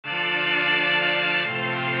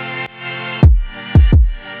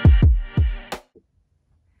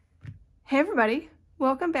Hey everybody,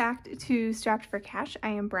 welcome back to Strapped for Cash.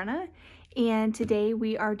 I am Brenna, and today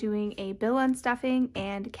we are doing a bill unstuffing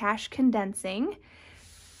and cash condensing.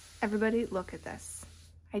 Everybody, look at this.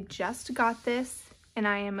 I just got this and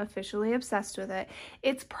I am officially obsessed with it.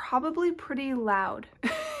 It's probably pretty loud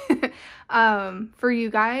for you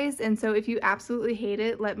guys, and so if you absolutely hate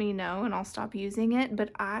it, let me know and I'll stop using it,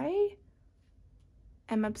 but I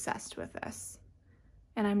am obsessed with this.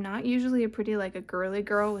 And I'm not usually a pretty like a girly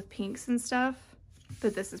girl with pinks and stuff,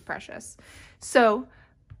 but this is precious. So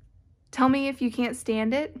tell me if you can't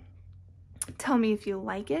stand it. Tell me if you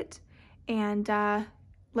like it. And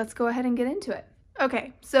let's go ahead and get into it.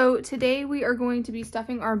 Okay, so today we are going to be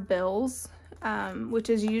stuffing our bills, which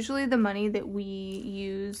is usually the money that we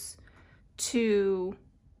use to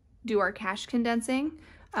do our cash condensing.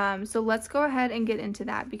 So let's go ahead and get into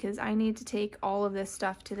that because I need to take all of this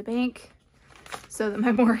stuff to the bank so that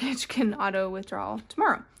my mortgage can auto withdraw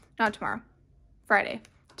tomorrow. Not tomorrow, Friday.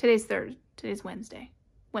 Today's Wednesday.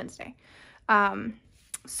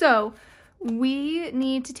 So we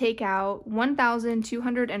need to take out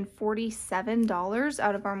 $1,247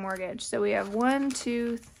 out of our mortgage. So we have 1,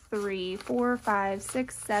 2, 3, 4, 5,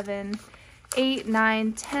 6, 7, 8,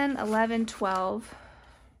 9, 10, 11, 12.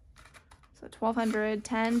 So 1,200,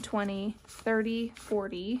 10, 20, 30,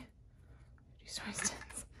 40.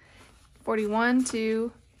 41,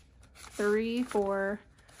 2, 3, 4,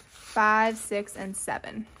 5, 6, and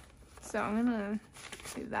 7. So I'm gonna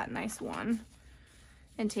do that nice one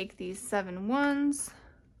and take these 7 ones.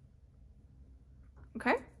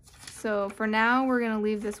 Okay, so for now we're gonna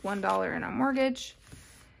leave this $1 in our mortgage.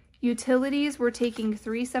 Utilities, we're taking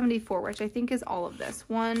 $374, which I think is all of this.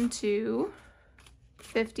 1, 2,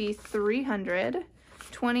 50, 300,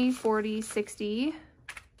 20, 40, 60,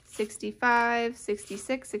 65,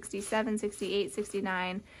 66, 67, 68,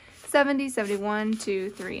 69, 70, 71, 2,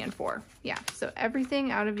 3, and 4. Yeah, so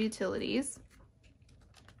everything out of utilities.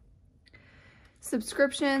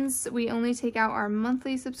 Subscriptions, we only take out our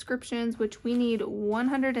monthly subscriptions, which we need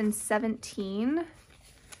 117.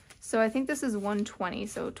 So I think this is 120.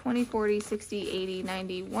 So 20, 40, 60, 80,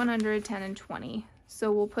 90, 100, 10, and 20.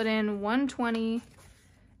 So we'll put in 120,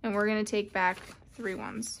 and we're going to take back 3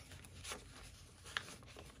 ones.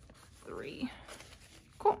 3.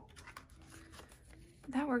 Cool.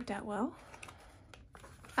 That worked out well.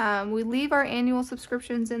 We leave our annual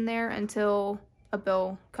subscriptions in there until a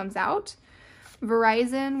bill comes out.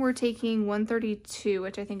 Verizon, we're taking 132,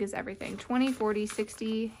 which I think is everything. 20, 40,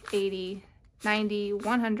 60, 80, 90,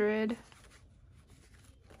 100,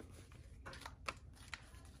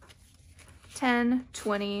 10,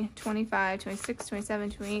 20, 25, 26,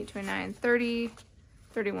 27, 28, 29, 30,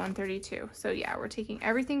 31, 32. So yeah, we're taking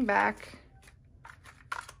everything back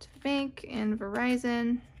to the bank and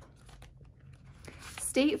Verizon.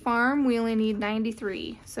 State Farm, we only need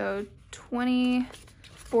 93. So 20,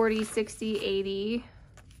 40, 60, 80,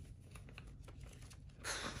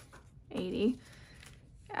 20,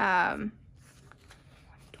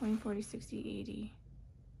 40, 60, 80,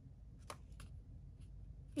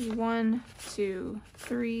 81, 2,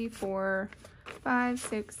 3, 4, 5,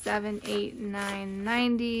 6, 7, 8, 9,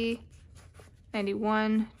 90,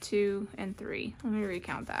 91, 2, and 3. Let me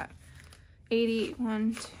recount that. 80,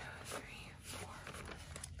 1, 2, 3, 4,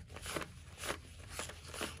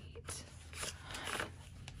 8.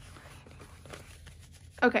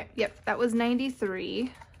 Okay, yep, that was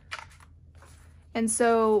 93. And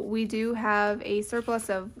so we do have a surplus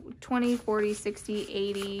of 20, 40, 60,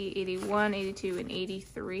 80, 81, 82, and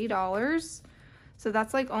 $83. So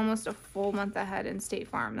that's like almost a full month ahead in State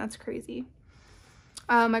Farm. That's crazy.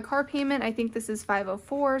 My car payment, I think this is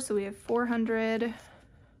 504. So we have 400,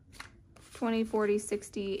 20, 40,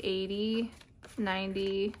 60, 80,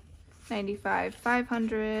 90, 95,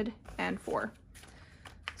 500, and 4.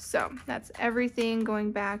 So that's everything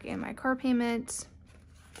going back in my car payment.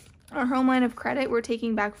 Our home line of credit, we're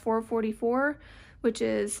taking back 444, which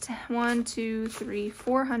is 1, 2, 3,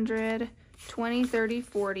 400, 20, 30,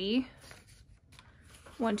 40.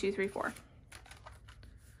 1, 2, 3, 4.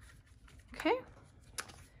 Okay.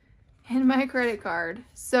 And my credit card.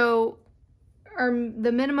 So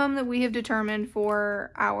the minimum that we have determined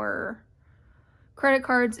for our credit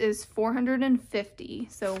cards is 450.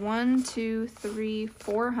 So 1, 2, 3,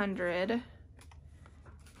 400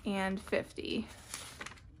 and 50.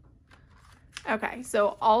 Okay,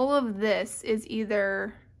 so all of this is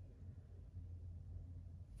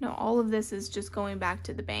all of this is just going back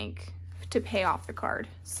to the bank to pay off the card.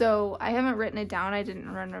 So I haven't written it down. I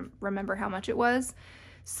didn't remember how much it was.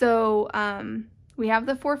 So we have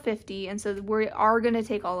the 450, and so we are going to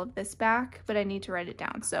take all of this back, but I need to write it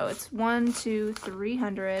down. So it's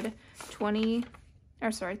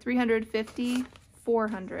 350,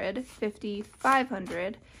 400, 50,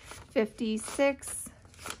 500, 56,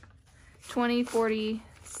 20, 40,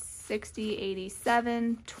 60,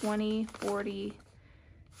 87, 20, 40,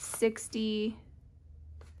 60,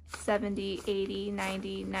 70, 80,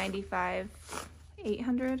 90, 95,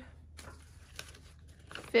 800,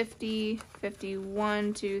 50,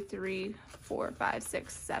 51, 2, 3, 4, 5,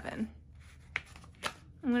 6, 7.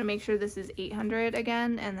 I'm going to make sure this is 800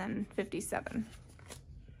 again, and then 57.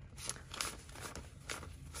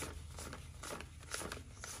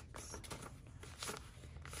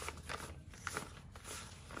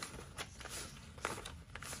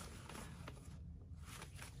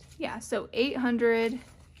 Yeah, so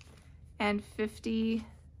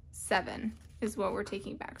 857 is what we're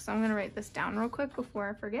taking back. So I'm going to write this down real quick before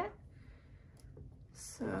I forget.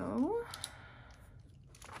 So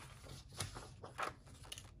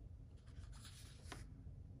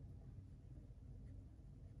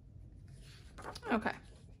okay,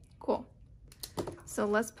 cool. So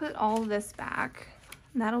let's put all this back.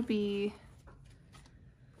 And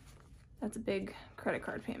that's a big credit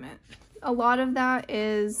card payment. A lot of that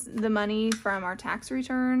is the money from our tax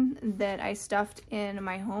return that I stuffed in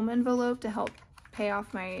my home envelope to help pay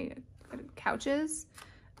off my couches,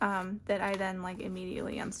 that I then like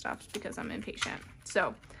immediately unstuffed because I'm impatient.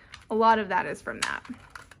 So a lot of that is from that.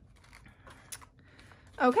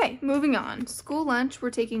 Okay, moving on. School lunch,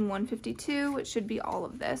 we're taking 152, which should be all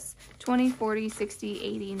of this. 20, 40, 60,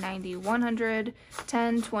 80, 90, 100,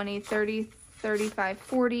 10, 20, 30, 35,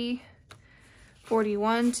 40,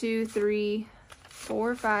 41, 2, 3,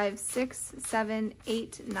 4, 5, 6, 7,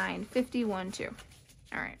 8, 9, 51, 2.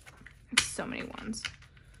 All right, so many ones.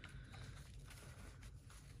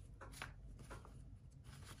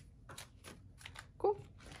 Cool.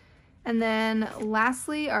 And then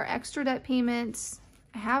lastly, our extra debt payments.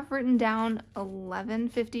 I have written down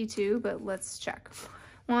 1152, but let's check.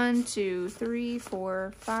 1, 2, 3,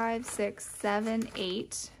 4, 5, 6, 7,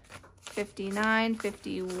 8, 59,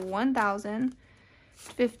 51,000,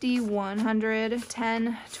 50, 100,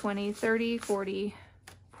 10, 20, 30, 40,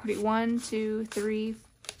 41, 2, 3,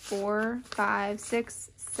 4, 5,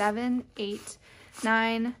 6, 7, 8,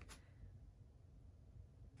 9.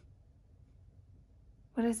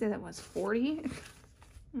 What did I say that was? 40? Oh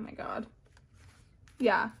my God.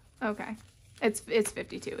 Yeah, okay. It's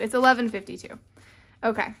 52. It's 1152.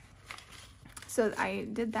 Okay. So I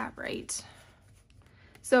did that right.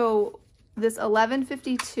 So this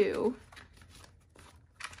 1152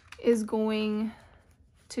 is going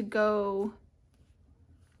to go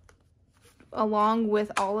along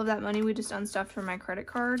with all of that money we just unstuffed from my credit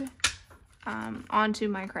card onto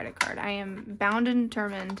my credit card. I am bound and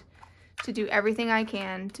determined to do everything I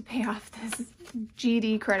can to pay off this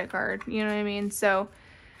GD credit card. You know what I mean? So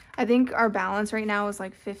I think our balance right now is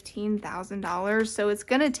like $15,000. So it's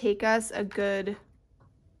going to take us a good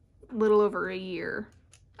little over a year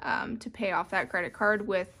to pay off that credit card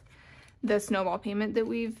with the snowball payment that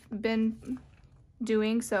we've been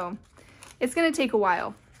doing. So it's going to take a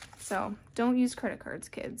while. So don't use credit cards,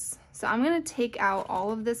 kids. So I'm going to take out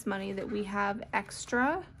all of this money that we have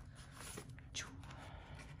extra.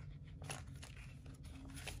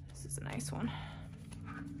 This is a nice one.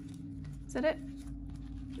 Is that it?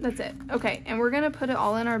 That's it. Okay, and we're going to put it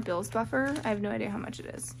all in our bills buffer. I have no idea how much it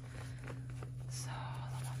is.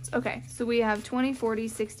 Okay, so we have 20, 40,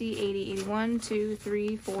 60, 80, 81, 2,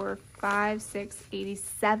 3, 4, 5, 6,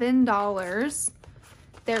 $87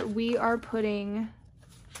 that we are putting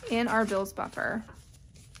in our bills buffer.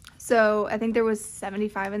 So I think there was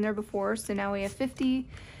 75 in there before, so now we have 50,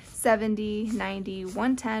 70, 90,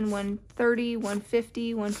 110, 130,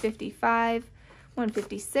 150, 155,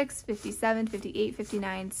 156, 57, 58,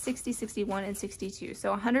 59, 60, 61, and 62.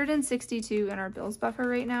 So 162 in our bills buffer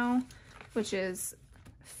right now, which is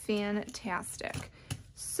fantastic.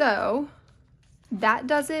 So that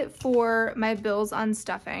does it for my bills on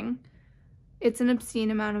stuffing. It's an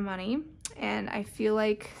obscene amount of money, and I feel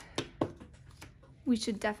like we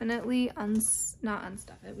should definitely not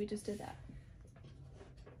unstuff it. We just did that.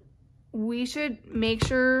 We should make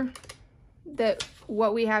sure that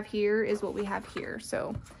what we have here is what we have here.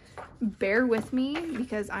 So bear with me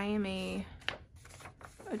because I am a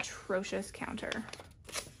atrocious counter.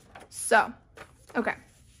 So, okay.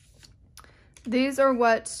 These are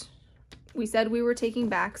what we said we were taking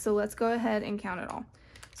back, so let's go ahead and count it all.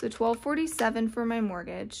 So $1,247 for my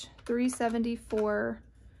mortgage, $374 for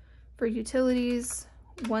utilities,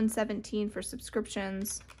 $117 for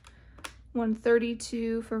subscriptions,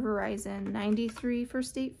 $132 for Verizon, $93 for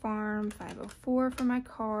State Farm, $504 for my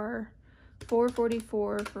car,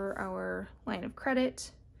 $444 for our line of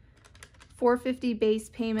credit, $450 base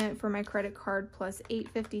payment for my credit card plus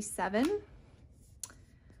 $857,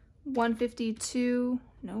 $152,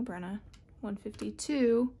 no Brenna,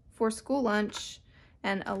 $152 for school lunch,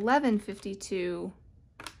 and $1152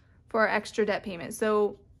 for our extra debt payment.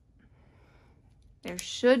 So there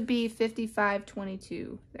should be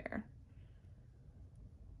 $55.22 there.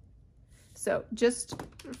 So just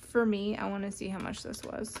for me, I want to see how much this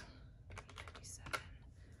was. 57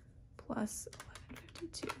 plus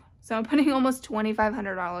 1152. So I'm putting almost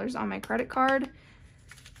 $2,500 on my credit card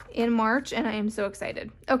in March, and I am so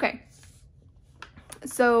excited. Okay,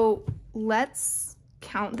 so let's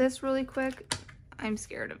count this really quick. I'm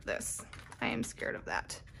scared of this. I am scared of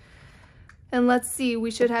that. And let's see,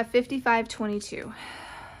 we should have $55.22.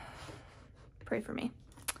 Pray for me.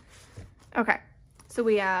 Okay, so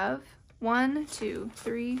we have 1, 2,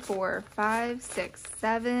 3, 4, 5, 6,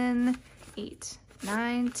 7, 8,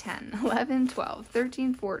 9, 10, 11, 12,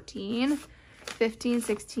 13, 14, 15,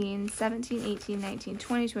 16, 17, 18, 19,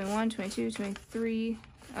 20, 21, 22, 23.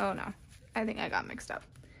 Oh no, I think I got mixed up.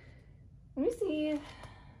 Let me see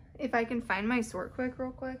if I can find my sort quick,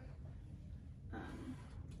 real quick.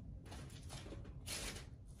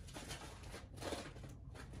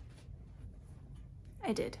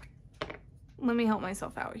 I did. Let me help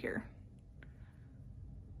myself out here.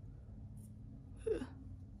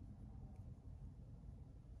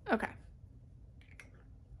 Okay.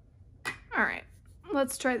 All right,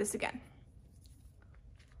 let's try this again.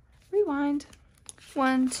 Rewind.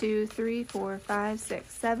 1, 2, 3, 4, 5,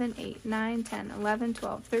 6, 7, 8, 9, 10, 11,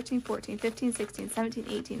 12, 13, 14, 15, 16, 17,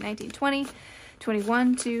 18, 19, 20,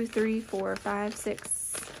 21, 2, 3, 4, 5,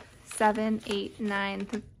 6, 7, 8,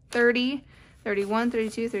 9, 30, 31,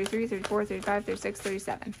 32, 33, 34, 35, 36,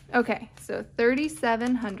 37. Okay, so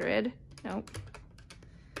 3,700, nope,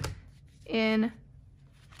 in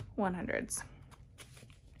 100s.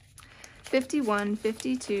 51,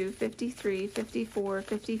 52, 53, 54,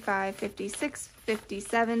 55, 56,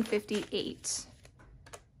 57, 58.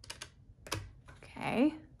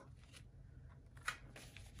 Okay.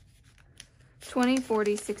 20,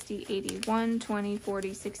 40, 60, 81, 20,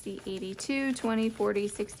 40, 60, 82, 20, 40,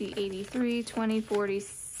 60, 83, 20, 40,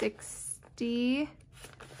 60,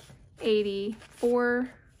 84,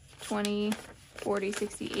 20, 40,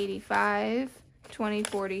 60, 85, 20,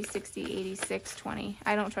 40, 60, 86, 20.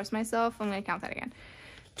 I don't trust myself. I'm going to count that again.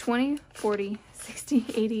 20, 40, 60,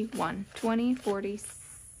 81, 20, 40,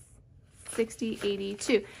 60,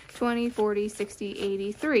 82, 20, 40, 60,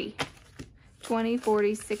 83, 20,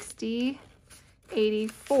 40, 60,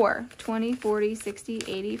 84, 20, 40, 60,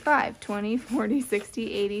 85, 20, 40,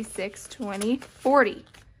 60, 86, 20, 40.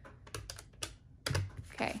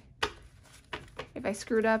 Okay. If I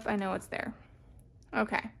screwed up, I know it's there.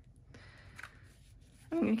 Okay.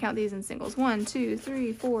 I'm going to count these in singles. 1, 2,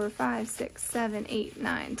 3, 4, 5, 6, 7, 8,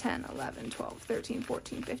 9, 10, 11, 12, 13,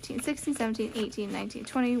 14, 15, 16, 17, 18, 19,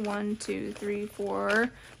 20, 1, 2, 3,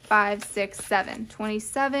 4, 5, 6, 7.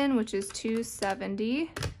 27, which is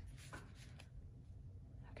 270.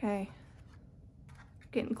 Okay.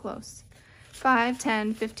 Getting close. 5,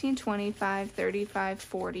 10, 15, 25, 35,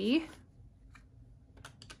 40.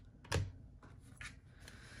 Oh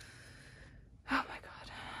my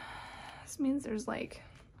God. This means there's like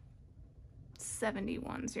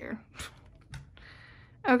 71s here.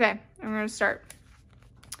 Okay, I'm going to start.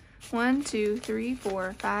 1, 2, 3,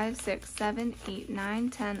 4, 5, 6, 7, 8, 9,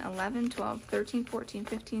 10, 11, 12, 13, 14,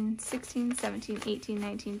 15, 16, 17, 18,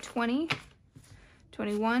 19, 20,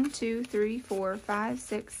 21, 2, 3, 4, 5,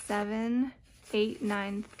 6, 7, 8,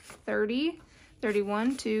 9, 30,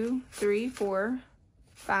 31, 2, 3, 4,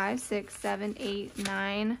 5, 6, 7, 8,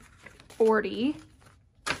 9, 40.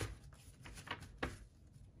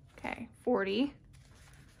 Okay, 40.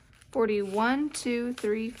 41, 2,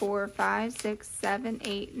 3, 4, 5, 6, 7,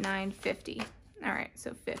 8, 9, 50. All right,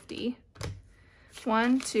 so 50.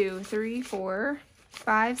 1, 2, 3, 4,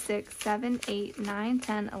 5, 6, 7, 8, 9,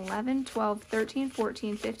 10, 11, 12, 13,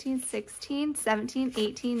 14, 15, 16, 17,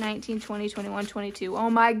 18, 19, 20, 21, 22. Oh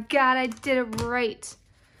my God, I did it right.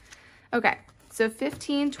 Okay, so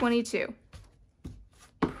 15, 22.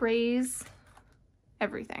 Praise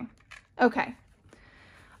everything. Okay.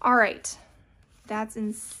 All right. That's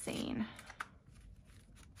insane.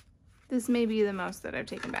 This may be the most that I've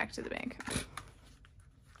taken back to the bank.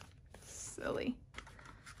 Silly.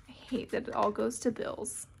 I hate that it all goes to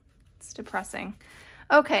bills. It's depressing.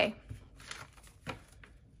 Okay.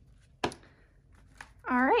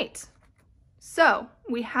 All right. So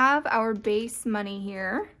we have our base money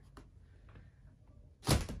here.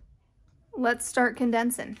 let's start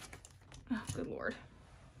condensing. Oh, good Lord.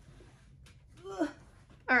 Ugh.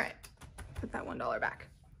 All right, put that $1 back.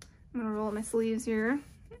 I'm gonna roll up my sleeves here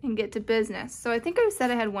and get to business. So I think I said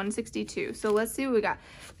I had 162. So let's see what we got.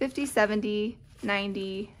 50, 70,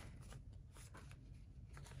 90,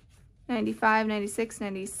 95, 96,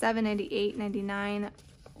 97, 98, 99,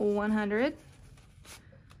 100.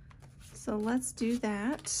 So let's do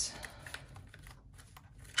that.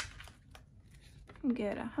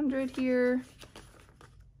 Get 100 here.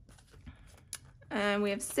 And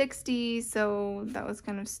we have 60, so that was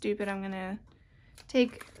kind of stupid. I'm gonna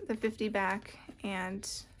take the 50 back and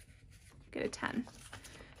get a 10.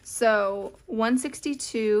 So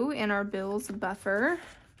 162 in our bills buffer.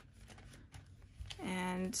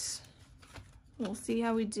 And we'll see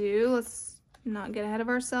how we do. Let's not get ahead of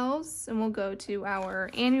ourselves, and we'll go to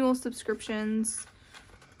our annual subscriptions.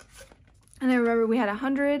 And I remember we had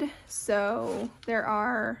 100, so there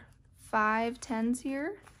are 5 10s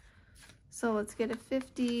here. So let's get a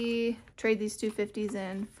 50, trade these two 50s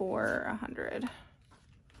in for 100.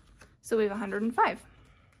 So we have 105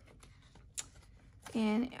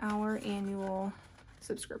 in our annual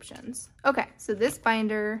subscriptions. Okay, so this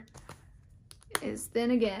binder is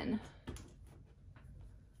thin again.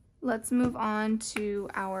 Let's move on to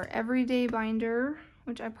our everyday binder,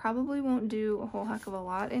 which I probably won't do a whole heck of a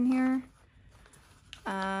lot in here.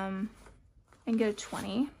 And get a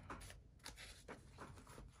 20.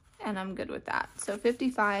 And I'm good with that. So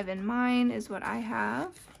 55 in mine is what I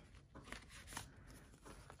have.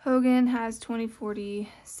 Hogan has 20, 40,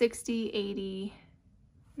 60, 80,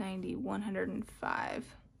 90,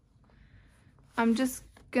 105. I'm just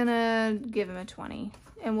gonna give him a 20,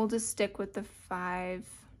 and we'll just stick with the 5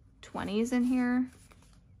 20s in here.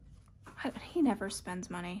 He never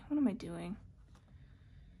spends money. What am I doing?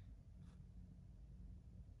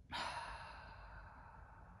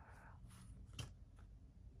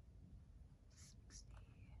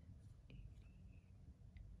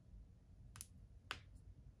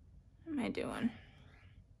 What am I doing?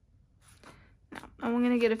 No, I'm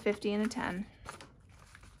gonna get a 50 and a 10.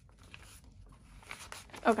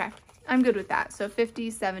 Okay, I'm good with that. So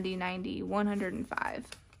 50, 70, 90, 105.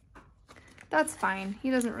 That's fine. He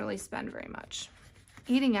doesn't really spend very much.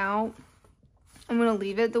 Eating out, I'm gonna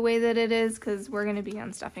leave it the way that it is because we're gonna be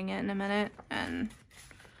unstuffing it in a minute, and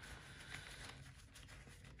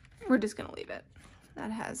we're just gonna leave it.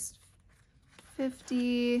 That has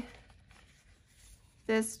 50.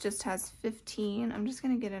 This just has 15. I'm just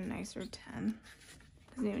gonna get a nicer 10.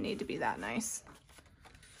 Doesn't even need to be that nice.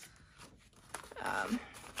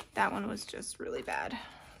 That one was just really bad. So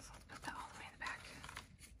let's put that all the way in the back.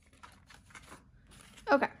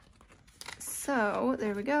 Okay, so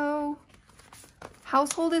there we go.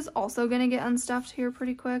 Household is also gonna get unstuffed here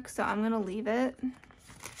pretty quick, so I'm gonna leave it.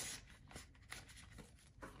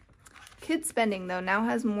 Kid spending though now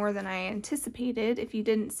has more than I anticipated. If you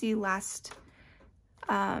didn't see last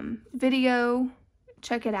video,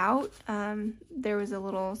 check it out. There was a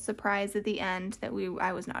little surprise at the end that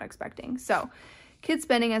I was not expecting. So kid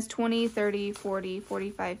spending has 20, 30, 40,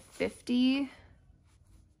 45, 50,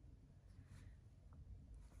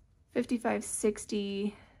 55,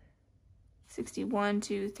 60, 61,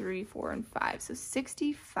 2, 3, 4, and 5. So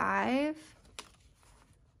 65.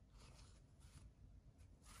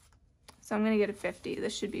 So I'm gonna get a 50.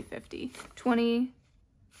 This should be 50. 20,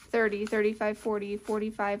 30, 35, 40,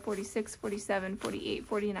 45, 46, 47, 48,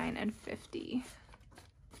 49, and 50.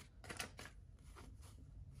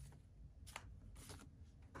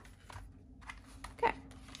 Okay.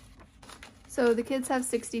 So the kids have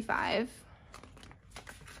 65.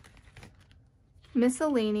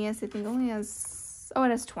 Miscellaneous, I think only has, oh, it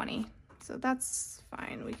has 20. So that's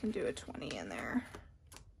fine. We can do a 20 in there.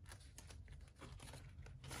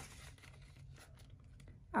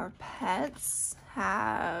 Our pets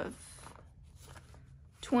have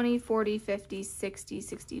 20, 40, 50, 60,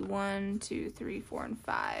 61, 2, 3, 4, and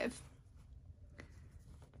 5.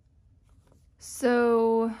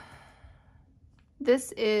 So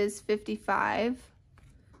this is 55.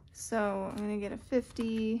 So I'm gonna get a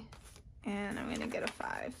 50 and I'm gonna get a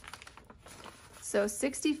 5. So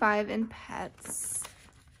 65 in pets.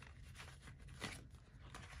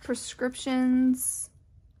 Prescriptions,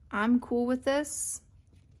 I'm cool with this.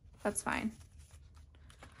 That's fine.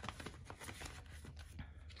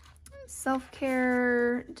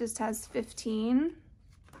 Self-care just has 15.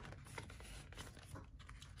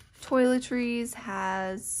 Toiletries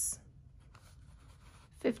has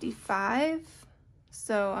 55.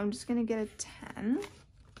 So I'm just gonna get a 10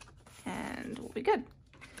 and we'll be good.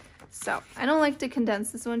 So I don't like to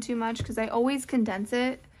condense this one too much because I always condense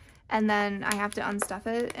it and then I have to unstuff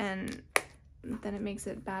it, and then it makes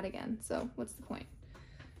it bad again. So what's the point?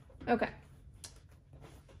 Okay.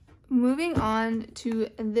 Moving on to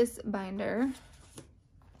this binder,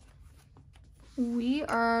 we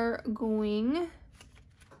are going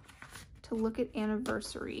to look at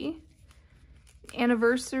anniversary.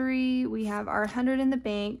 Anniversary, we have our 100 in the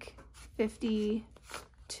bank, 50,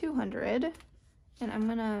 200, and I'm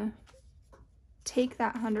gonna take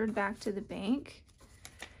that 100 back to the bank.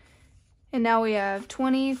 And now we have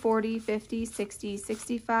 20, 40, 50, 60,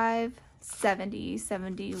 65, 70,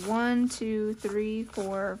 71, 2, 3,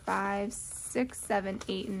 4, 5, 6, 7,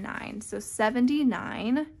 8, and 9. So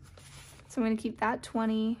 79. So I'm going to keep that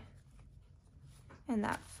 20 and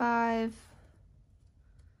that 5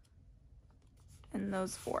 and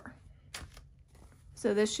those 4.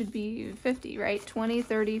 So this should be 50, right? 20,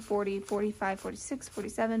 30, 40, 45, 46,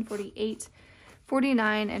 47, 48,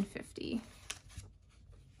 49, and 50.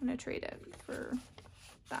 I'm going to trade it for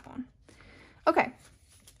that one. Okay.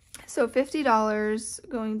 So $50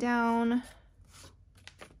 going down,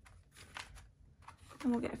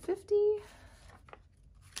 and we'll get a 50.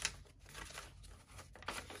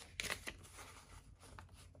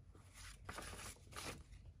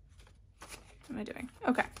 What am I doing?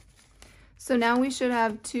 Okay. So now we should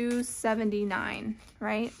have 279,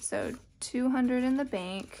 right? So 200 in the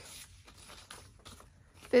bank,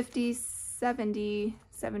 50, 70,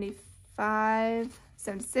 75,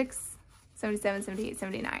 76, 77, 78,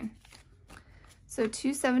 79. So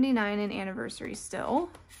 279 in anniversary still,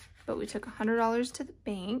 but we took $100 to the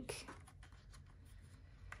bank.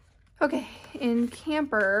 Okay, in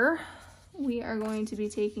camper, we are going to be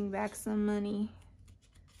taking back some money.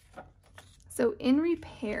 So in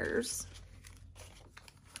repairs,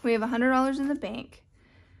 we have $100 in the bank,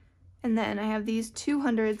 and then I have these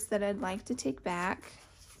 200s that I'd like to take back.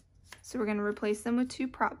 So we're gonna replace them with 2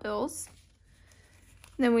 prop bills.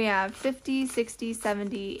 Then we have 50, 60,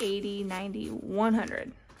 70, 80, 90,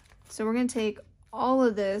 100. So we're going to take all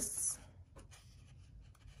of this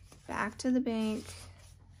back to the bank.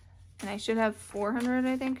 And I should have 400,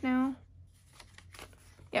 I think, now.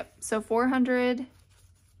 Yep, so 400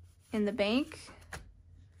 in the bank.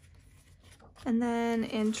 And then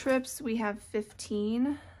in trips, we have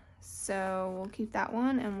 15. So we'll keep that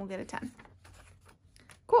one and we'll get a 10.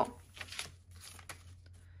 Cool.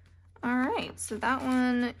 All right, so that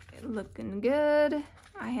one looking good.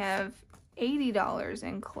 I have $80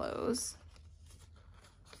 in clothes.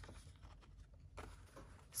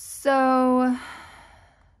 So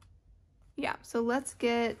yeah, so let's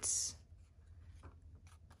get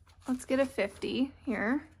a 50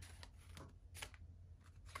 here.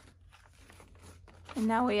 And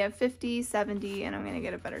now we have 50, 70, and I'm gonna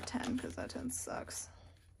get a better 10 because that 10 sucks.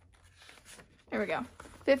 There we go.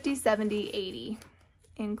 50, 70, 80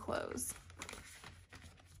 in clothes.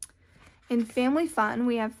 In family fun,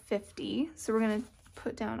 we have 50. So we're gonna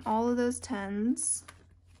put down all of those 10s.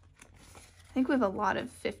 I think we have a lot of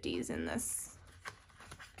 50s in this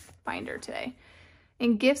binder today.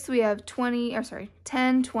 In gifts, we have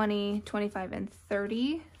 10, 20, 25, and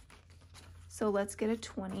 30. So let's get a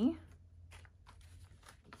 20.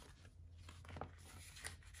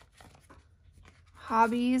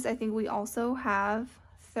 Hobbies, I think we also have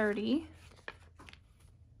 30.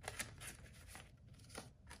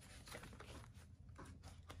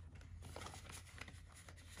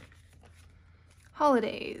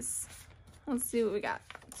 Holidays, let's see what we got.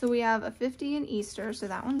 So we have a 50 in Easter, so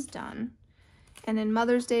that one's done. And in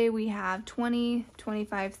Mother's Day, we have 20,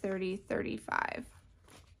 25, 30, 35.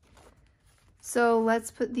 So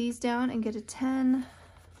let's put these down and get a 10.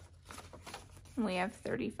 And we have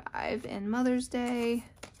 35 in Mother's Day.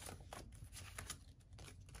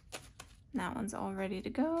 And that one's all ready to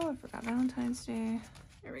go. I forgot Valentine's Day.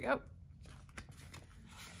 Here we go.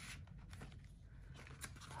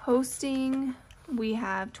 Hosting, we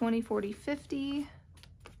have 20, 40, 50.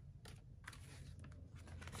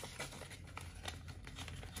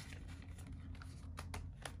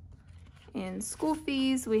 In school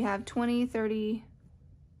fees, we have 20, 30,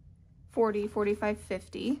 40, 45,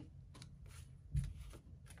 50.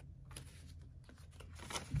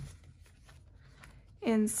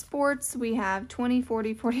 In sports, we have 20,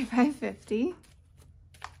 40, 45, 50.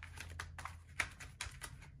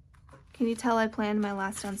 Can you tell I planned my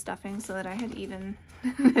last unstuffing so that I had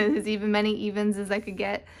as even many evens as I could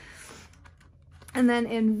get? And then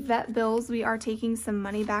in vet bills, we are taking some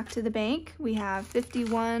money back to the bank. We have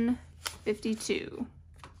 51, 52.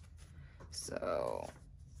 So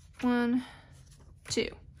 1, 2.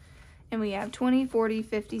 And we have 20, 40,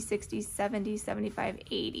 50, 60, 70, 75,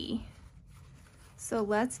 80. So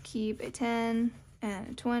let's keep a 10 and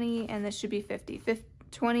a 20, and this should be 50.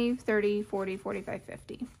 20, 30, 40, 45,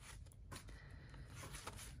 50.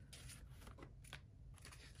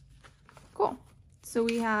 Cool. So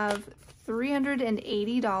we have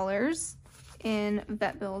 $380 in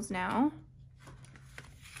vet bills now.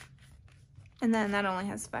 And then that only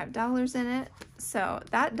has $5 in it. So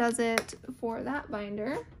that does it for that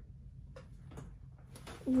binder.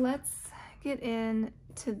 Let's get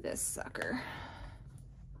into this sucker.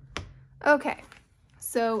 Okay,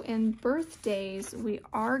 so in birthdays, we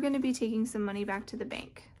are going to be taking some money back to the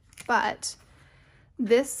bank. But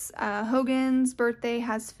this Hogan's birthday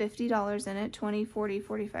has $50 in it, 20, 40,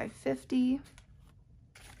 45, 50.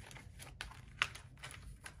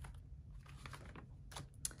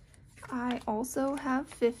 I also have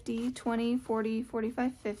 50, 20, 40,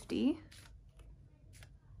 45, 50.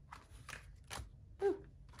 Ooh,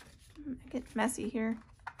 get messy here.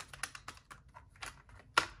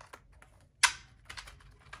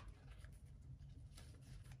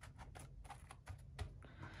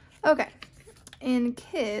 Okay, in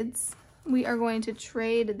kids, we are going to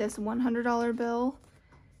trade this $100 bill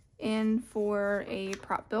in for a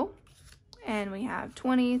prop bill. And we have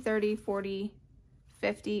 20, 30, 40,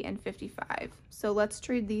 50, and 55. So let's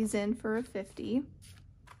trade these in for a 50.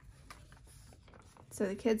 So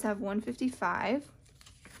the kids have 155.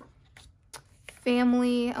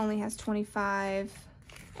 Family only has 25,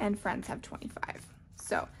 and friends have 25.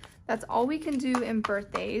 So that's all we can do in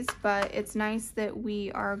birthdays, but it's nice that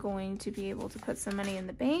we are going to be able to put some money in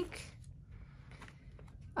the bank.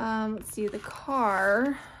 Let's see, the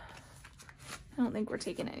car, I don't think we're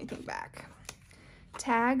taking anything back.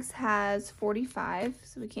 Tags has 45,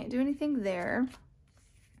 so we can't do anything there.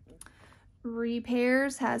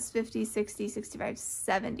 Repairs has 50, 60, 65,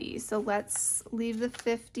 70. So let's leave the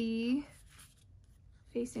 50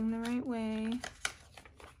 facing the right way.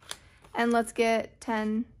 And let's get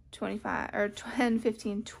 10, 25, or 10,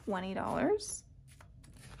 15, $20.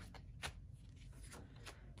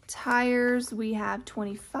 Tires, we have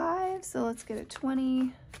 25, so let's get a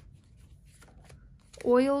 20.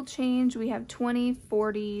 Oil change, we have 20,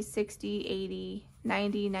 40, 60, 80,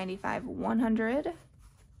 90, 95, 100.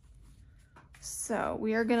 So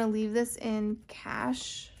we are gonna leave this in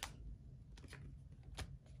cash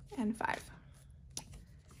and 5.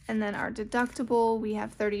 And then our deductible, we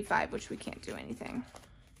have 35, which we can't do anything.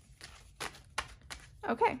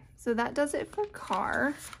 Okay, so that does it for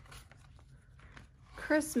car.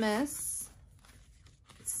 Christmas,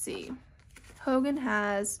 let's see. Hogan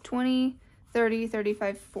has 20, 30,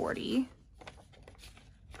 35, 40.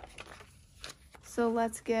 So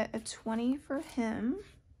let's get a 20 for him.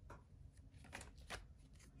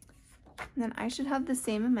 And then I should have the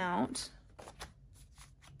same amount.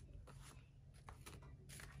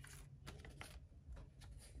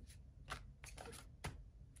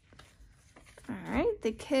 All right,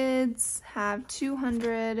 the kids have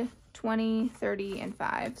 200, 20, 30, and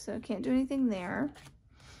 5, so can't do anything there.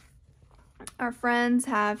 Our friends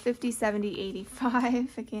have 50, 70,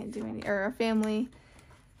 85. I can't do any, or our family.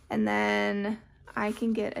 And then I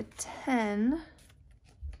can get a 10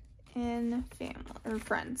 in family or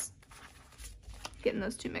friends. Getting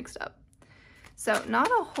those two mixed up. So not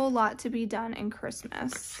a whole lot to be done in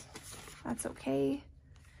Christmas. That's okay.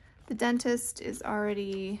 The dentist is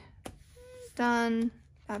already done.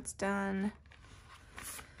 That's done.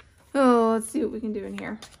 Oh, let's see what we can do in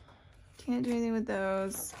here. Can't do anything with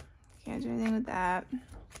those. Can't do anything with that.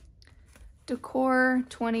 Decor,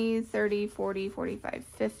 20, 30, 40, 45,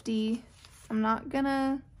 50. I'm not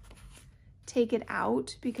gonna take it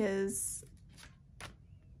out because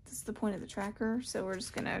this is the point of the tracker, so we're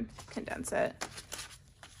just gonna condense it.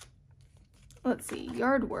 Let's see,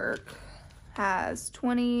 yard work has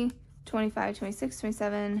 20, 25, 26,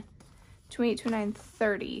 27, 28, 29,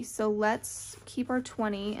 30. So let's keep our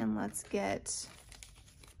 20 and let's get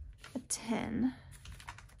a 10.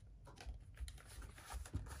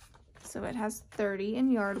 So it has 30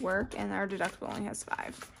 in yard work and our deductible only has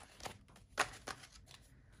 5.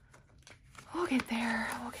 We'll get there,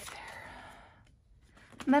 we'll get there.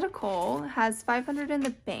 Medical has 500 in the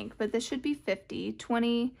bank, but this should be 50,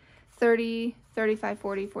 20, 30, 35,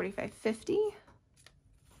 40, 45, 50.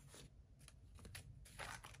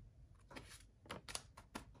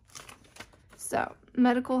 So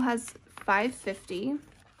medical has 550.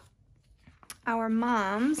 Our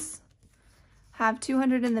moms have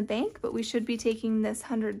 200 in the bank, but we should be taking this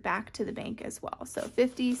 100 back to the bank as well. So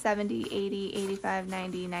 50, 70, 80, 85,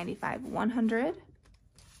 90, 95, 100. What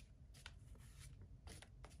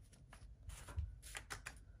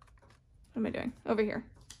am I doing? Over here.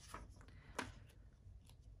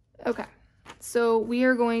 Okay, so we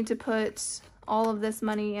are going to put all of this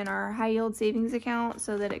money in our high yield savings account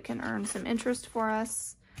so that it can earn some interest for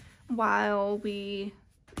us while we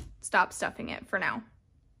stop stuffing it for now.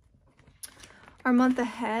 Our month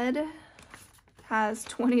ahead has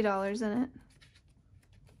 $20 in it.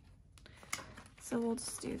 So we'll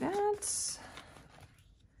just do that.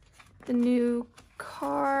 The new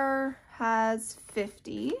car has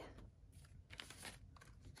 $50.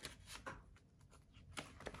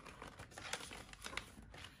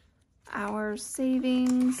 Our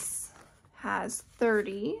savings has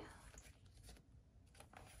 $30.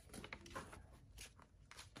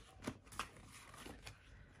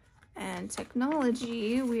 And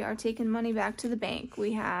technology, we are taking money back to the bank.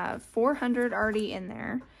 We have $400 already in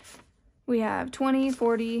there. We have 20,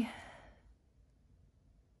 40.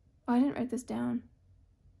 Oh, I didn't write this down.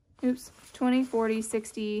 Oops. 20, 40,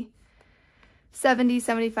 60, 70,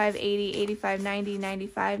 75, 80, 85, 90,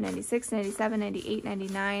 95, 96, 97, 98,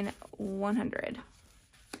 99, 100.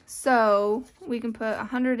 So we can put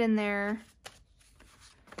 100 in there.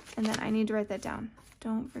 And then I need to write that down.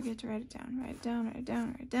 Don't forget to write it down. Write it down, write it down,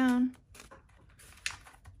 write it down.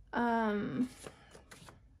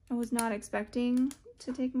 I was not expecting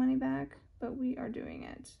to take money back, but we are doing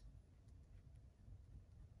it.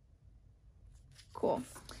 Cool.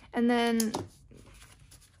 And then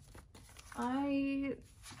I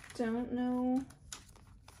don't know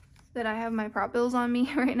that I have my prop bills on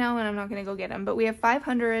me right now, and I'm not going to go get them, but we have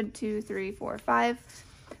 500, 2, 3, 4, 5,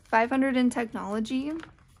 500 in technology,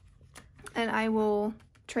 and I will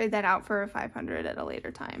trade that out for a 500 at a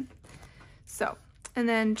later time. So, and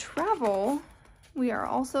then travel, we are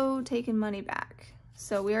also taking money back.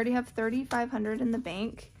 So we already have 3,500 in the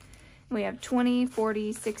bank. We have 20,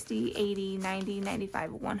 40, 60, 80, 90,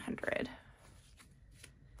 95, 100.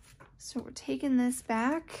 So we're taking this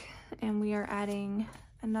back and we are adding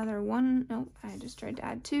another one. Nope, I just tried to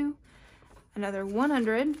add 2. Another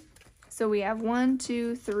 100. So we have 1,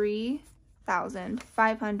 2, 3,000,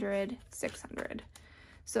 500, 600.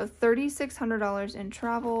 So $3,600 in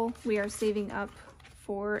travel. We are saving up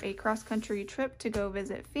for a cross-country trip to go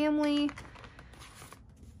visit family.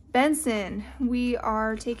 Benson, we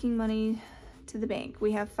are taking money to the bank.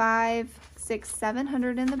 We have 5, 6,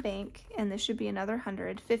 700 in the bank, and this should be another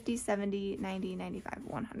 100, 50, 70, 90, 95,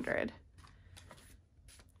 100.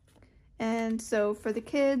 And so for the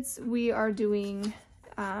kids, we are doing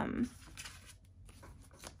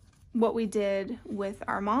what we did with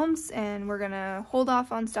our moms, and we're gonna hold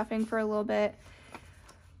off on stuffing for a little bit.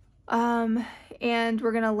 And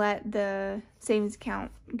we're gonna let the savings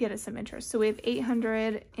account get us some interest. So we have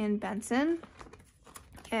 800 in Benson,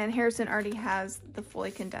 and Harrison already has the fully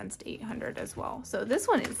condensed 800 as well. So this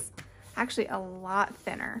one is actually a lot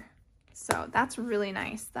thinner. So that's really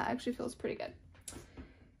nice. That actually feels pretty good.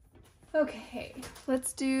 Okay,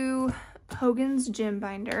 let's do Hogan's Gym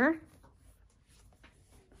Binder.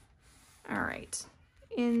 All right.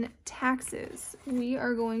 In taxes, we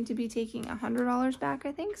are going to be taking $100 back,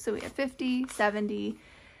 I think. So we have 50, 70,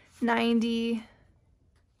 90,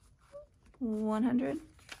 100,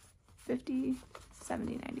 50,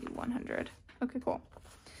 70, 90, 100. Okay, cool.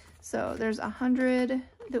 So there's 100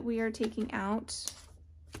 that we are taking out.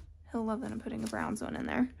 He'll love that I'm putting a brown zone in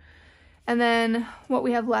there. And then what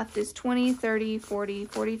we have left is 20, 30, 40,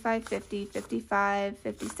 45, 50, 55,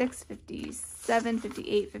 56, 57,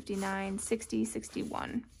 58, 59, 60,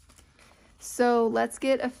 61. So let's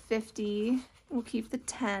get a 50. We'll keep the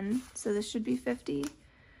 10. So this should be 50,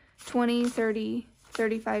 20, 30,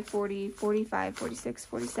 35, 40, 45, 46,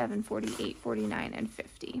 47, 48, 49, and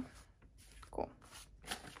 50. Cool.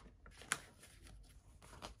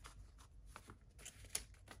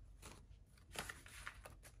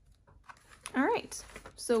 All right,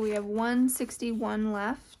 so we have 161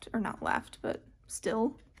 left, or not left, but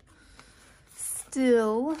still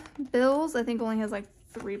bills. I think only has like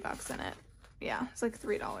 $3 in it. Yeah, it's like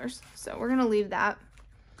 $3. So we're gonna leave that.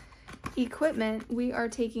 Equipment, we are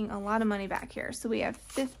taking a lot of money back here. So we have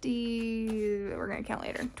 50, we're gonna count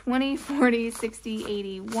later. 20, 40, 60,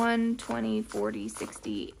 81, 20, 40,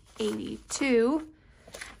 60, 82.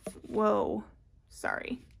 Whoa,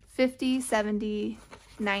 sorry. 50, 70,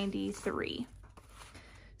 93.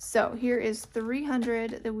 So here is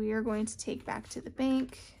 300 that we are going to take back to the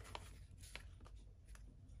bank,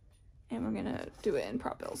 and we're gonna do it in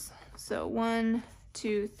prop bills. So 1,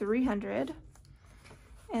 2, 300,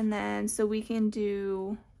 and then so we can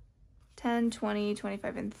do 10, 20,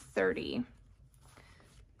 25, and 30.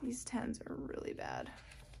 These 10s are really bad.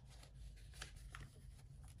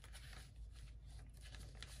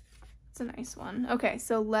 It's a nice one. Okay,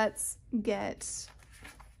 so let's get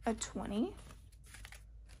a 20.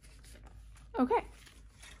 Okay,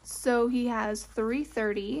 So he has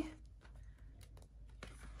 330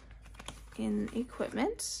 in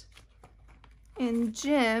equipment. In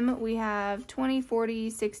gym, we have 20, 40,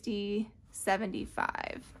 60,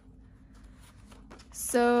 75.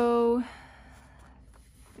 So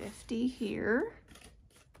 50 here.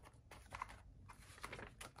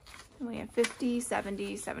 And we have 50,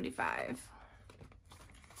 70, 75.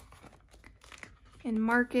 In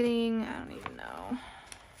marketing, I don't even know.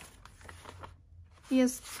 He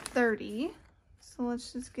has 30. So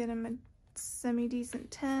let's just get him a semi-decent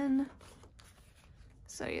 10.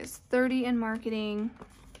 So he has 30 in marketing.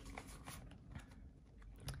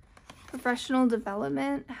 Professional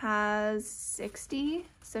development has 60.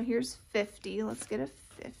 So here's 50. Let's get a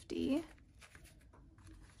 50.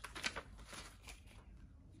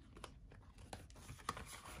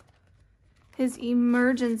 His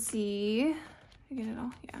emergency, I get it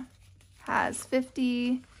all, yeah, has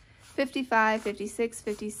 50, 55, 56,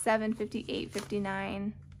 57, 58,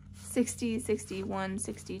 59, 60, 61,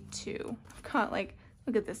 62. God, like,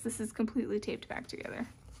 look at this. This is completely taped back together.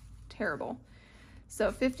 Terrible.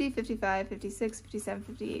 So 50, 55, 56, 57,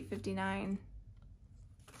 58, 59.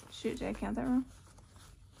 Shoot, did I count that wrong?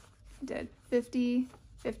 I did. 50,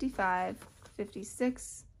 55,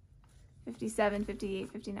 56, 57,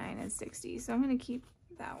 58, 59, and 60. So I'm going to keep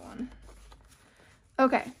that one.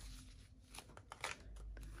 Okay.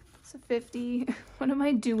 So 50. What am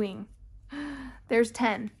I doing? There's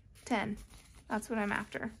 10. 10. That's what I'm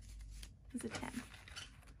after. Is a 10.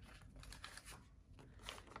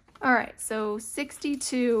 All right, so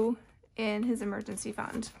 62 in his emergency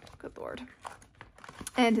fund. Good Lord.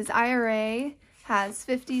 And his IRA has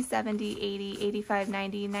 50, 70, 80, 85,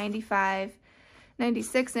 90, 95,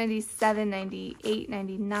 96, 97, 98,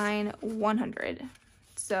 99, 100.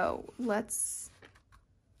 So let's,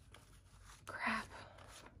 crap.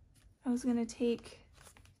 I was gonna take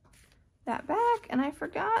that back and I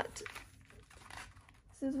forgot.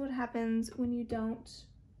 This is what happens when you don't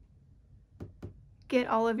get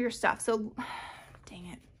all of your stuff. So, dang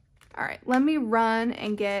it. All right, let me run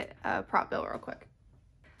and get a prop bill real quick.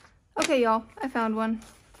 Okay, y'all, I found one.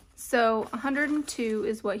 So 102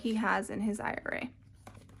 is what he has in his IRA.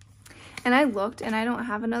 And I looked and I don't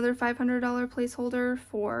have another $500 placeholder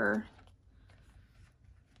for,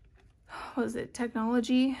 what was it,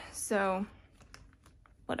 technology? So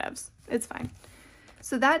whatevs, it's fine.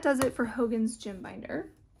 So that does it for Hogan's Gym Binder.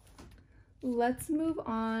 Let's move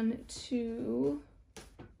on to,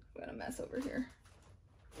 I've got a mess over here.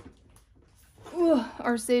 Ugh,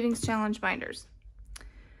 our Savings Challenge binders.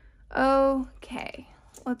 Okay,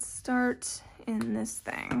 let's start in this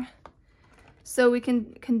thing. So we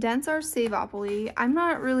can condense our Saveopoly. I'm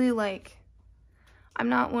not really like, I'm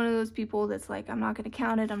not one of those people that's like, I'm not going to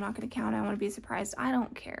count it, I'm not going to count it, I want to be surprised. I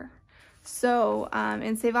don't care. So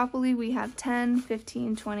in Saveopoly, we have 10,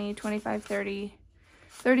 15, 20, 25, 30,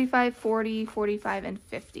 35, 40, 45, and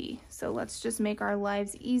 50. So let's just make our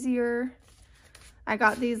lives easier. I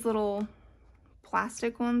got these little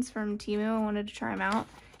plastic ones from Temu. I wanted to try them out.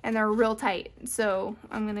 And they're real tight, so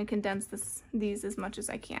I'm going to condense these as much as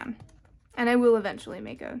I can. And I will eventually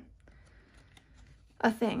make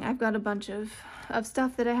a thing. I've got a bunch of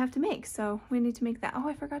stuff that I have to make, so we need to make that. Oh,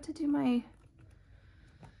 I forgot to do my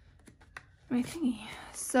thingy.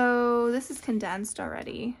 So this is condensed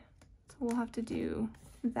already, so we'll have to do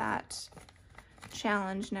that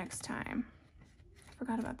challenge next time. I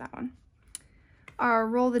forgot about that one. Our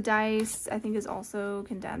roll the dice, I think, is also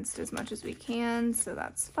condensed as much as we can, so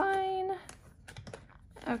that's fine.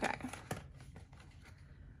 Okay.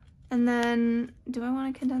 And then, do I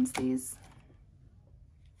want to condense these?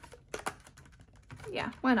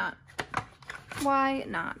 Yeah, why not? Why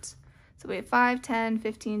not? So we have 5, 10,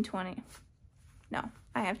 15, 20. No,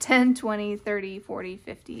 I have 10, 20, 30, 40,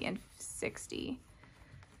 50, and 60.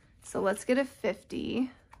 So let's get a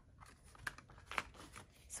 50.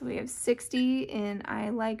 So we have 60 in I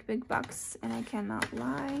Like Big Bucks and I Cannot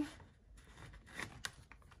Lie.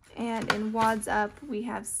 And in Wads Up, we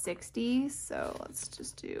have 60. So let's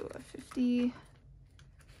just do a 50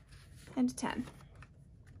 and a 10.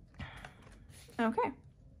 Okay.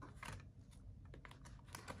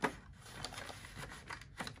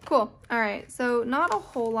 Cool. All right. So not a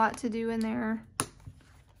whole lot to do in there,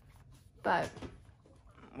 but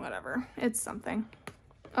whatever. It's something.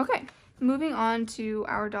 Okay. Moving on to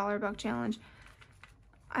our dollar buck challenge.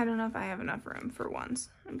 I don't know if I have enough room for ones,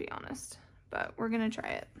 to be honest, but we're gonna try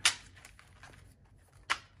it.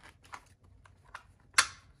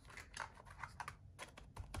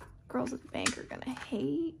 Girls at the bank are gonna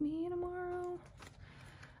hate me tomorrow.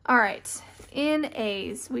 All right, in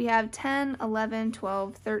A's, we have 10, 11,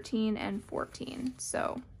 12, 13, and 14.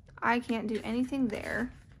 So I can't do anything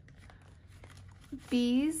there.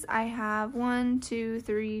 B's, I have 1, 2,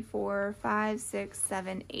 3, 4, 5, 6,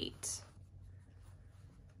 7, 8.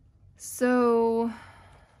 So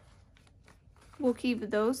we'll keep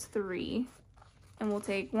those 3 and we'll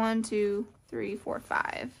take 1, 2, 3, 4,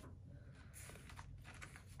 5.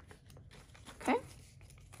 Okay,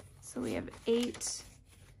 so we have 8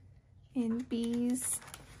 in B's.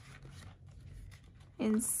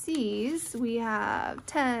 In C's, we have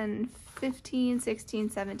 10, 15, 16,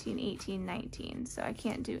 17, 18, 19. So I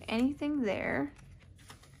can't do anything there.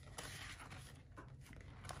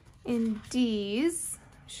 In D's,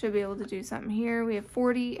 should be able to do something here. We have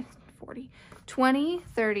 20,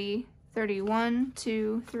 30, 31,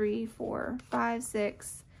 2, 3, 4, 5,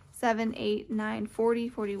 6, 7, 8, 9, 40,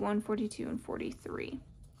 41, 42, and 43.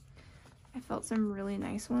 I felt some really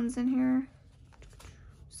nice ones in here.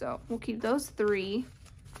 So we'll keep those 3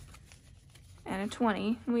 and a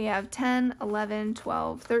 20. We have 10, 11,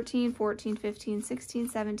 12, 13, 14, 15, 16,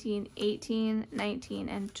 17, 18, 19,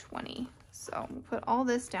 and 20. So we'll put all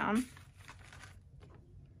this down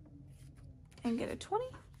and get a 20.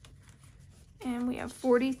 And we have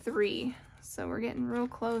 43. So we're getting real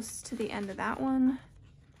close to the end of that one.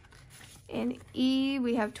 In E,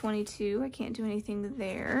 we have 22. I can't do anything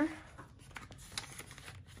there.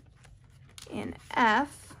 In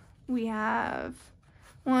F, we have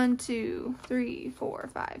 1, 2, 3, 4,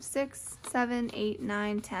 5, 6, 7, 8,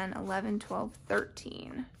 9, 10, 11, 12,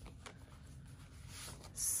 13.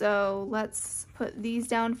 So let's put these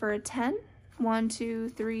down for a 10. 1, 2,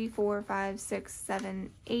 3, 4, 5, 6,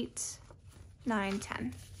 7, 8, 9,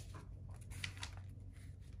 10.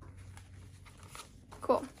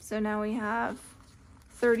 Cool. So now we have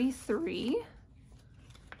 33.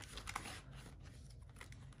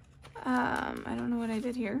 I don't know what I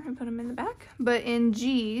did here. I put them in the back. But in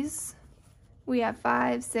G's, we have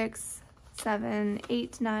 5, 6, 7,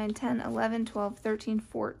 8, 9, 10, 11, 12, 13,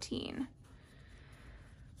 14.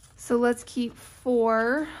 So let's keep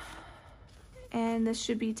 4. And this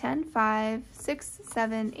should be 10, 5, 6,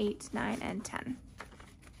 7, 8, 9, and 10.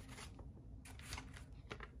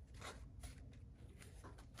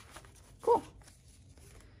 Cool.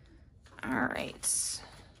 All right.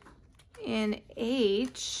 In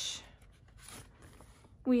H,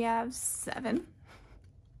 we have 7.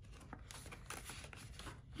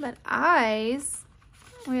 But I's,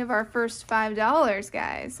 we have our first $5,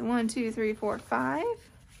 guys. 1, 2, 3, 4, 5.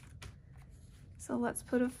 So let's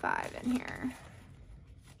put a 5 in here.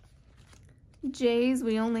 J's,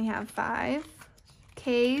 we only have 5.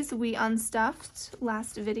 K's, we unstuffed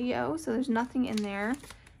last video, so there's nothing in there.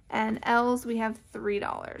 And L's, we have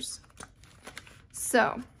 $3.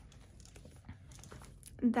 So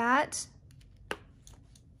that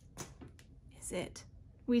is it.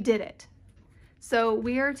 We did it. So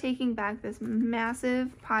we are taking back this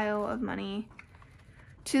massive pile of money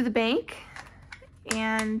to the bank,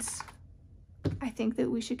 and I think that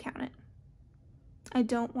we should count it. I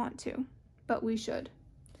don't want to, but we should.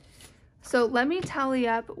 So let me tally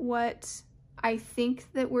up what I think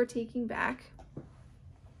that we're taking back.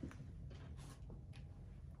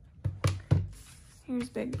 Here's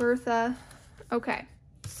Big Bertha. Okay,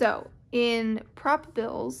 so in prop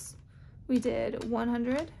bills, we did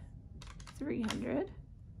 100, 300,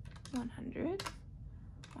 100,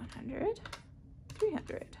 100,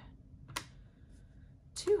 300,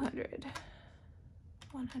 200,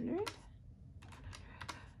 100,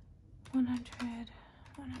 100,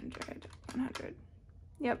 100, 100.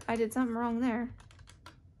 Yep, I did something wrong there.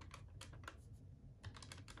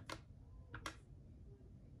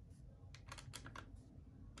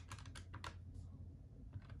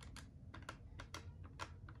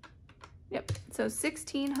 Yep, so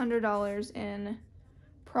 $1,600 in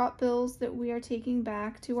prop bills that we are taking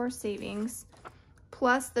back to our savings,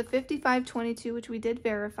 plus the 5522, which we did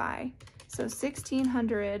verify. So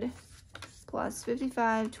 1,600 plus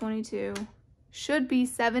 5522 should be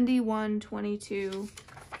 7122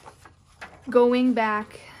 going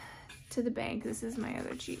back to the bank. This is my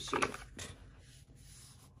other cheat sheet.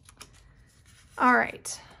 All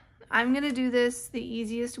right, I'm gonna do this the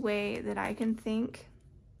easiest way that I can think,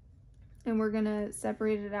 and we're gonna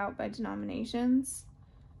separate it out by denominations.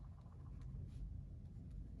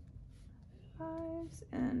 5s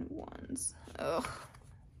and 1s. Ugh.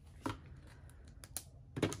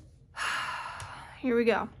 Here we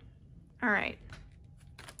go. All right.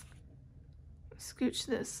 Scooch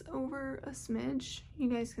this over a smidge. You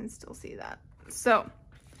guys can still see that. So,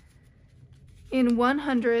 in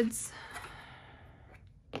 100s,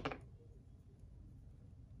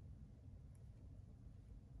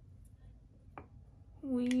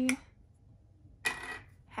 we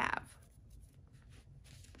have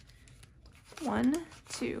 1,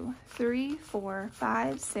 2, 3, 4,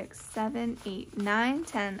 5, 6, 7, 8, 9,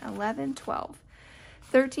 10, 11, 12,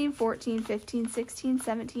 13, 14, 15, 16,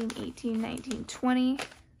 17, 18, 19, 20,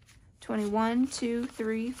 21, 2,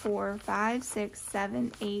 3, 4, 5, 6,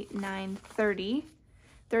 7, 8, 9, 30,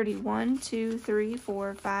 31, 2, 3,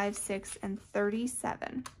 4, 5, 6, and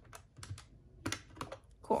 37.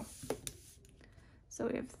 Cool. So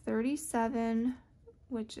we have 37,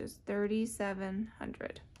 which is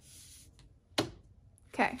 3,700.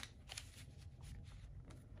 Okay.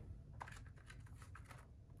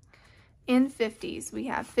 In 50s, we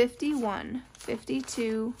have 51,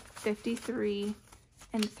 52, 53,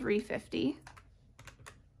 and 350.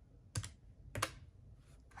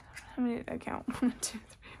 How many did I count? 1, 2, 3,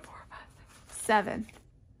 4, 5, 6, 7.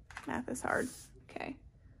 Math is hard. Okay.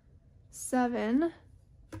 7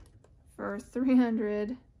 for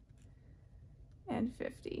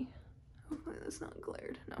 350. Hopefully that's not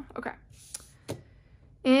glared. No. Okay.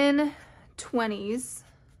 In 20s,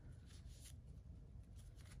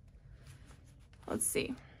 let's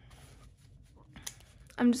see.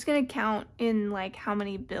 I'm just gonna count in like how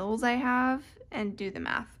many bills I have and do the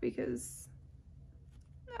math because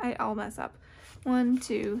I'll mess up. 1,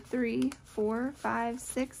 2, 3, 4, 5,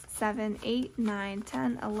 6, 7, 8, 9,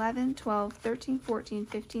 10, 11, 12, 13, 14,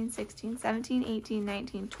 15, 16, 17, 18,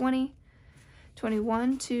 19, 20,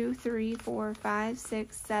 21, 2, 3, 4, 5,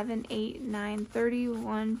 6, 7, 8, 9, 30,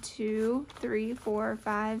 1, 2, 3, 4,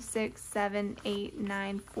 5, 6, 7, 8,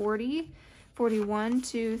 9, 40, 41,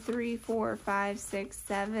 2, 3, 4, 5, 6,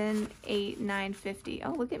 7, 8, 9, 50.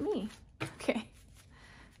 Oh, look at me. Okay.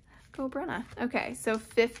 Go Brenna. Okay, so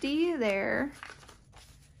 50 there.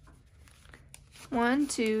 1,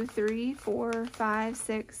 2, 3, 4, 5,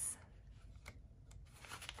 6,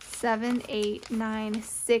 7, 8, 9,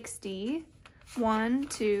 60. 1,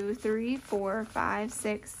 2, 3, 4, 5,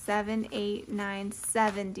 6, 7, 8, 9,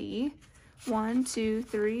 70. 1, 2,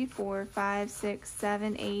 3, 4, 5, 6,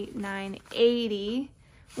 7, 8, 9, 80.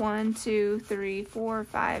 1, 2, 3, 4,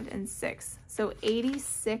 5, and 6. So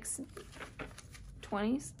 86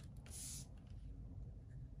 20s.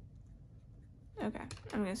 Okay,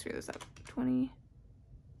 I'm gonna screw this up. 20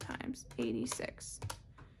 times 86.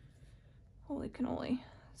 Holy cannoli.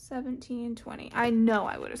 17, 20. I know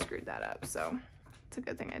I would have screwed that up, so it's a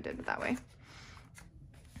good thing I did it that way.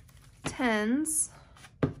 10s.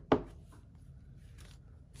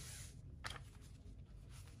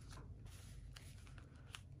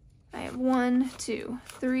 I have 1, 2,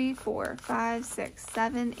 3, 4, 5, 6,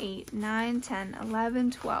 7, 8, 9, 10,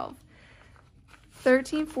 11, 12,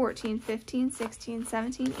 13, 14, 15, 16,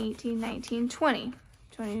 17, 18, 19, 20.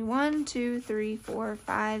 21, 2, 3, 4,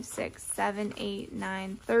 5, 6, 7, 8,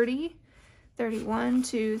 9, 30. 31,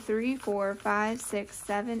 2, 3, 4, 5, 6,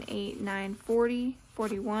 7, 8, 9, 40.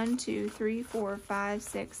 41, 2, 3, 4, 5,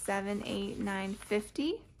 6, 7, 8, 9,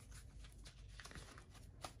 50.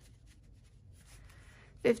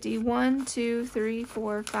 51, 2, 3,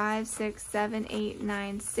 4, 5, 6, 7, 8,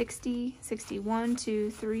 9, 60. 61,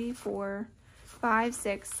 2, 3, 4, 5,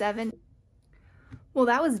 6, 7. Well,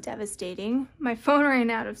 that was devastating. My phone ran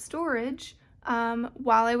out of storage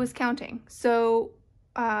while I was counting. So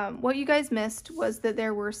what you guys missed was that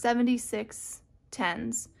there were 76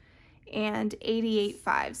 10s and 88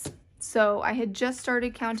 5s. So I had just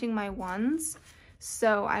started counting my 1s.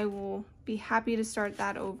 So I will be happy to start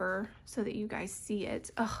that over so that you guys see it.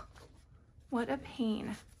 Ugh, what a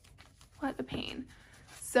pain. What a pain.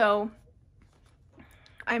 So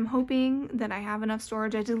I'm hoping that I have enough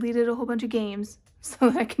storage. I deleted a whole bunch of games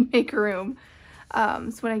so that I can make room.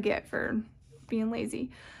 That's what I get for being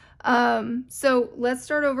lazy. So let's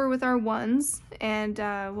start over with our 1s and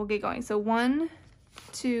we'll get going. So 1,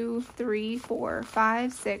 2, 3, 4,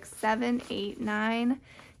 5, 6, 7, 8, 9,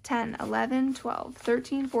 10, 11, 12,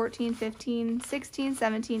 13, 14, 15, 16,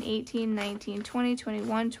 17, 18, 19, 20,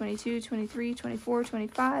 21, 22, 23, 24,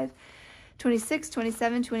 25, 26,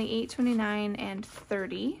 27, 28, 29, and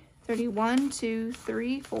 30. 31, 2,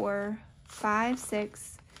 3, 4, 5,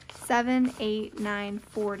 6, 7, 8, 9,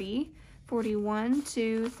 40. 41,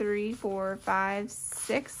 2, 3, 4, 5,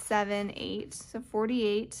 6, 7, 8. So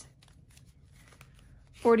 48.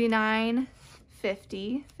 49,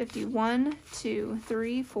 50. 51, 2,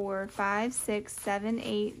 3, 4, 5, 6, 7,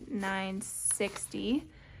 8, 9, 60.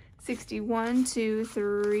 61, 2,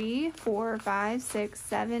 3, 4, 5, 6,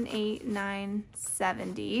 7, 8, 9,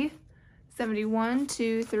 70. 71,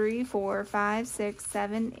 2, 3, 4, 5, 6,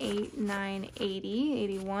 7, 8, 9, 80.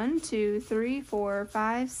 81, 2, 3, 4,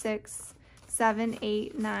 5, 6, 7,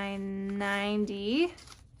 8, 9, 90.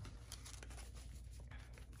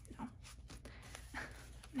 No.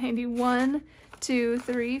 91, 2,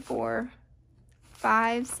 3, 4,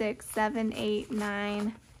 5, 6, 7, 8,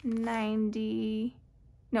 9, 90,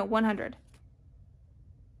 no, 100.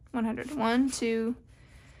 100. 1, 2,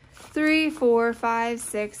 3, 4, 5,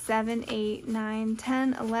 6, 7, 8, 9,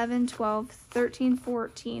 10, 11, 12, 13,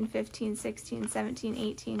 14, 15, 16, 17,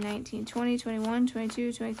 18, 19, 20, 21,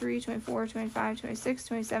 22, 23, 24, 25, 26,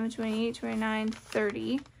 27, 28, 29,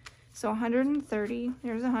 30. So 130.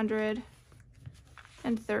 There's 100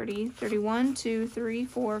 and 30. 31, 2, 3,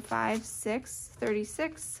 4, 5, 6,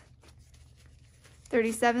 36,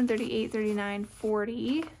 37, 38, 39,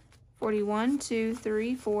 40. 41, 2,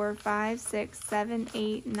 3, 4, 5, 6, 7,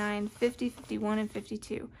 8, 9, 50, 51, and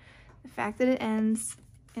 52. The fact that it ends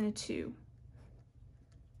in a 2.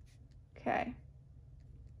 Okay.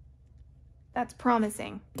 That's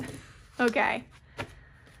promising. Okay.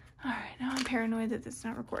 All right, now I'm paranoid that this is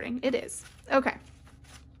not recording. It is. Okay.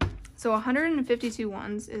 So 152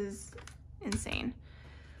 ones is insane.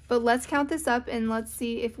 But let's count this up and let's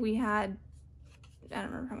see if we had, I don't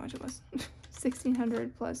remember how much it was.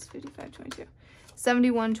 1600 plus 55, 22.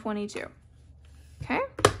 7122. Okay?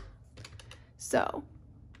 So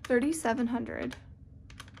 3700,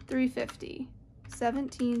 350,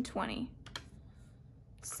 1720,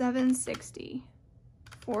 760,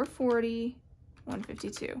 440,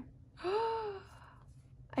 152.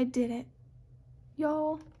 I did it.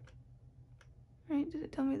 Y'all. Right? Did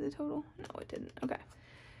it tell me the total? No, it didn't. Okay.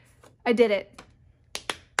 I did it.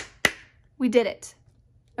 We did it.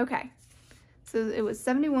 Okay. So it was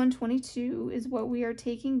 7122 is what we are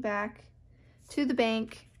taking back to the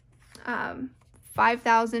bank.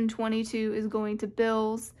 5,022 is going to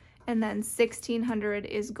bills, and then 1,600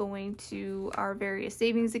 is going to our various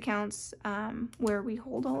savings accounts where we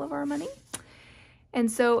hold all of our money. And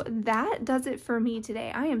so that does it for me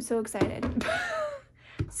today. I am so excited.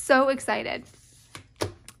 So excited.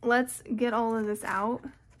 Let's get all of this out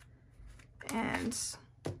and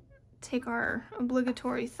take our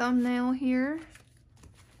obligatory thumbnail here.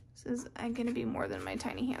 This is going to be more than my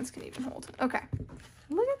tiny hands can even hold. Okay,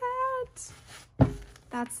 look at that.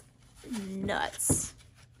 That's nuts.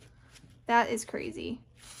 That is crazy.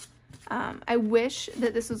 I wish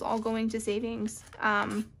that this was all going to savings.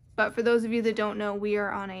 But for those of you that don't know, we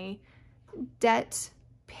are on a debt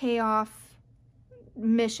payoff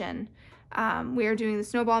mission. We are doing the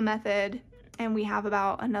snowball method, and we have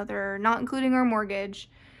about another, not including our mortgage,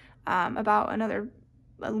 about another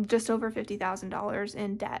just over $50,000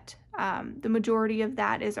 in debt. The majority of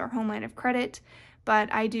that is our home line of credit,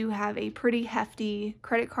 but I do have a pretty hefty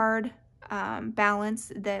credit card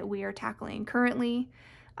balance that we are tackling currently.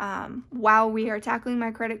 While we are tackling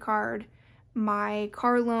my credit card, my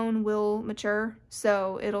car loan will mature,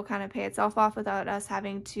 so it'll kind of pay itself off without us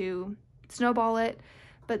having to snowball it.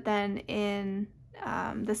 But then in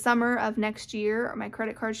the summer of next year, my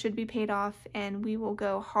credit card should be paid off, and we will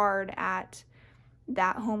go hard at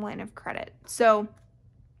that home line of credit. So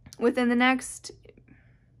within the next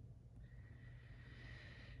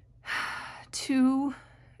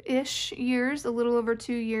 2-ish years, a little over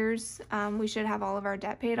 2 years, we should have all of our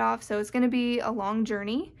debt paid off. So it's going to be a long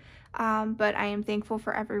journey, but I am thankful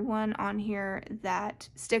for everyone on here that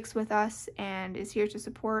sticks with us and is here to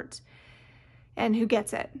support, and who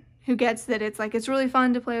gets it. Who gets that it's like, it's really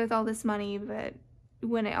fun to play with all this money, but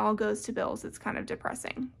when it all goes to bills, it's kind of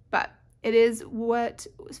depressing. But it is what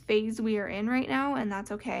phase we are in right now, and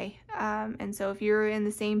that's okay. And so if you're in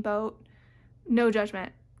the same boat, no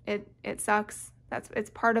judgment. It sucks.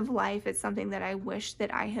 It's part of life. It's something that I wish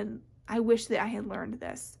that I had learned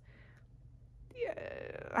this.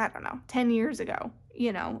 I don't know, 10 years ago.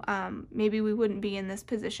 You know, maybe we wouldn't be in this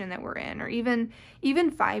position that we're in, or even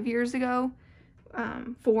 5 years ago.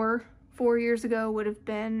 4 years ago would have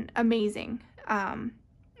been amazing.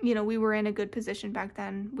 You know, we were in a good position back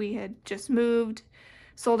then. We had just moved,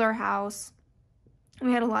 sold our house.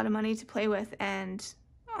 We had a lot of money to play with, and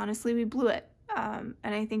honestly, we blew it. And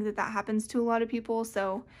I think that happens to a lot of people.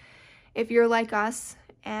 So if you're like us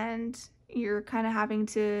and you're kind of having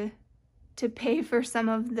to pay for some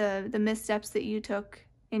of the missteps that you took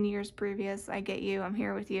in years previous, I get you. I'm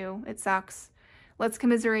here with you. It sucks. Let's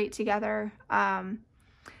commiserate together.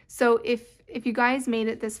 So if you guys made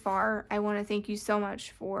it this far, I want to thank you so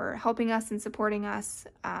much for helping us and supporting us.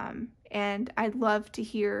 And I'd love to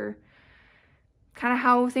hear kind of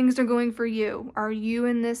how things are going for you. Are you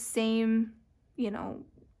in this same, you know,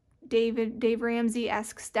 Dave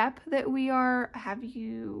Ramsey-esque step that we are? Have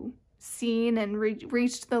you seen and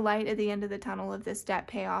reached the light at the end of the tunnel of this debt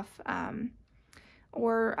payoff?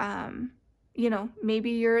 You know,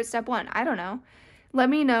 maybe you're at step 1. I don't know. Let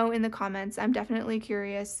me know in the comments. I'm definitely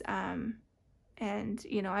curious. And,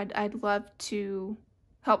 you know, I'd love to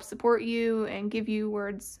help support you and give you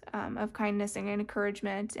words of kindness and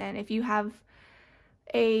encouragement. And if you have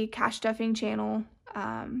a cash stuffing channel,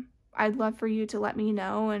 I'd love for you to let me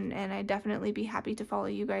know, and I'd definitely be happy to follow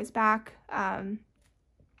you guys back.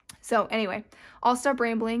 So anyway, I'll stop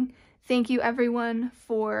rambling. Thank you everyone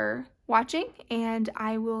for watching, and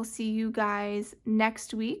I will see you guys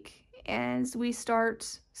next week as we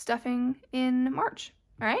start stuffing in March.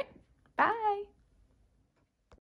 All right, bye.